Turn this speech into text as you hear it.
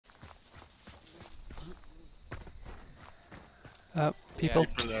People. Yeah,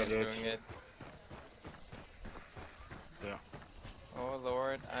 People at it. doing it. Yeah. Oh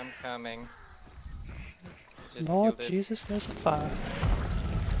lord, I'm coming. Just Lord killed it. Jesus, there's a fire.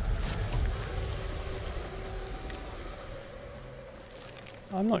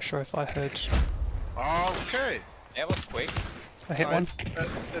 I'm not sure if I heard. Okay. That was quick. I hit one.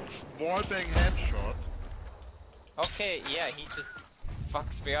 It's wallbang headshot. Okay, yeah, he just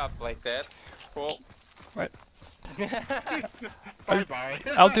fucks me up like that. Cool. Right. Bye bye.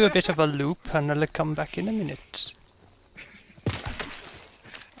 I'll do a bit of a loop and I'll come back in a minute.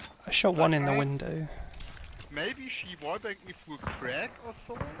 I shot one in the window. Maybe she wallbanged me through a crack or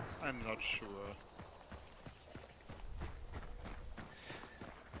so? I'm not sure.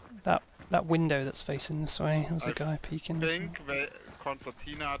 That window that's facing this way, there was a I guy peeking. I think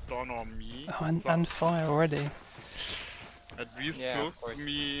Concertina dawned on me. Oh, and fire already. At least Yeah, close of course. to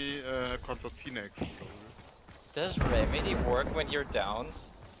me, Concertina exploded. Does Remedy work when you're downs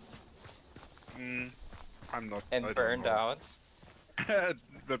I'm not. and I don't burned know. out?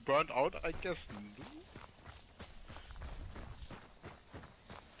 The burned out, I guess. No.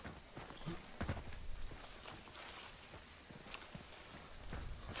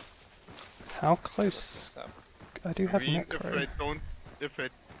 How close? So, I do I have mean, necro. if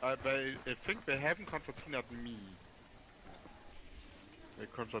I think they haven't Concertina me. They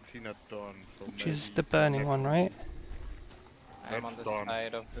Concertina dawn, so Which maybe is the burning one, right? I'm on the That's done.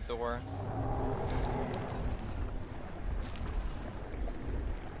 side of the door.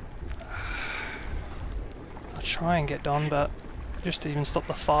 I'll try and get done, but just to even stop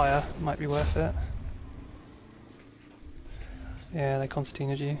the fire might be worth it. Yeah, they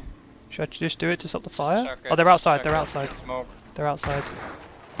concertinaed you. Should I just do it to stop the fire? Chuck Oh, it, they're outside, chuck they're it, outside. Smoke. They're outside.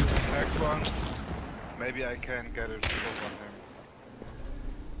 Next one. Maybe I can get a scope on him.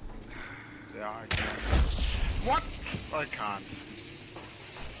 Yeah, I can. What? I can't.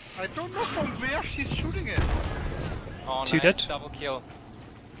 I don't know from where she's shooting it. Oh, Two nice. dead. Double kill.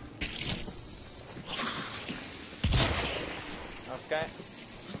 Nice guy.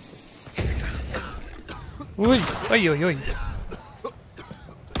 Oi! Oi, oi, oi!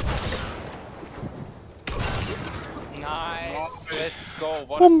 Nice. Let's go.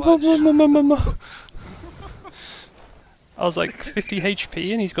 What Bum, a bum, clutch. bum, bum, bum, bum. I was like 50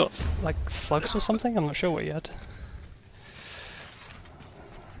 HP and he's got like slugs or something? I'm not sure what he had.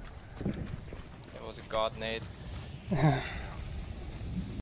 It was a god nade.